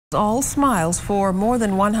All smiles for more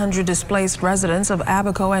than 100 displaced residents of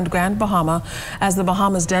Abaco and Grand Bahama as the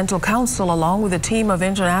Bahamas Dental Council, along with a team of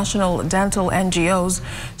international dental NGOs,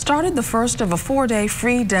 started the first of a 4-day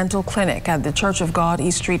free dental clinic at the Church of God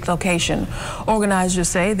East Street location. Organizers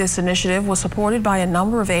say this initiative was supported by a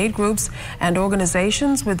number of aid groups and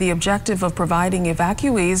organizations with the objective of providing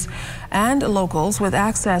evacuees and locals with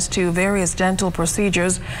access to various dental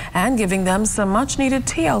procedures and giving them some much-needed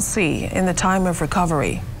TLC in the time of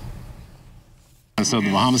recovery. And so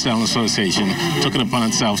the Bahamas Dental Association took it upon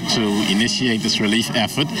itself to initiate this relief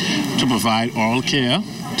effort to provide oral care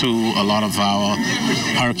to a lot of our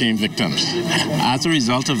hurricane victims. As a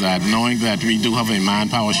result of that, knowing that we do have a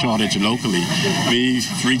manpower shortage locally, we've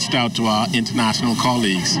reached out to our international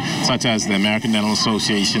colleagues, such as the American Dental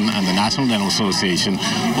Association and the National Dental Association,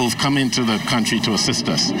 who've come into the country to assist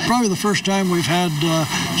us. Probably the first time we've had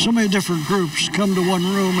so many different groups come to one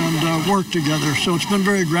room and work together, so it's been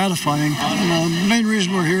very gratifying. The main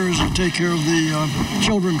reason we're here is to take care of the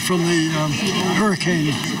children from the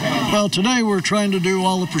hurricane. Well, today we're trying to do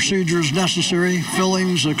all the procedures necessary: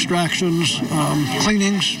 fillings, extractions,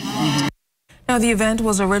 cleanings. Now, the event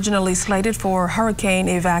was originally slated for hurricane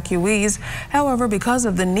evacuees. However, because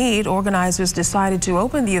of the need, organizers decided to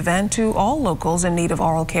open the event to all locals in need of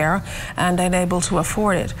oral care and unable to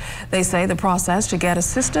afford it. They say the process to get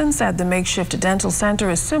assistance at the makeshift dental center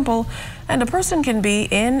is simple, and a person can be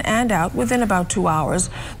in and out within about 2 hours.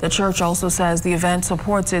 The church also says the event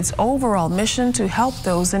supports its overall mission to help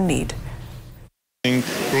those in need.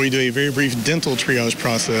 Where we do a very brief dental triage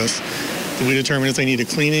process. We determine if they need a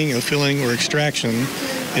cleaning, a filling, or extraction,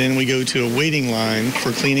 and then we go to a waiting line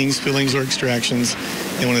for cleanings, fillings, or extractions.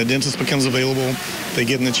 And when the dentist becomes available, they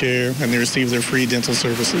get in the chair and they receive their free dental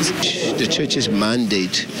services. The church's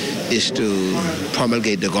mandate is to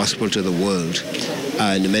promulgate the gospel to the world.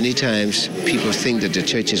 And many times people think that the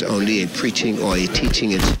church is only a preaching or a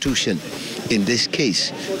teaching institution. In this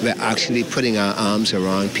case, we're actually putting our arms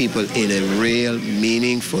around people in a real,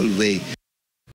 meaningful way.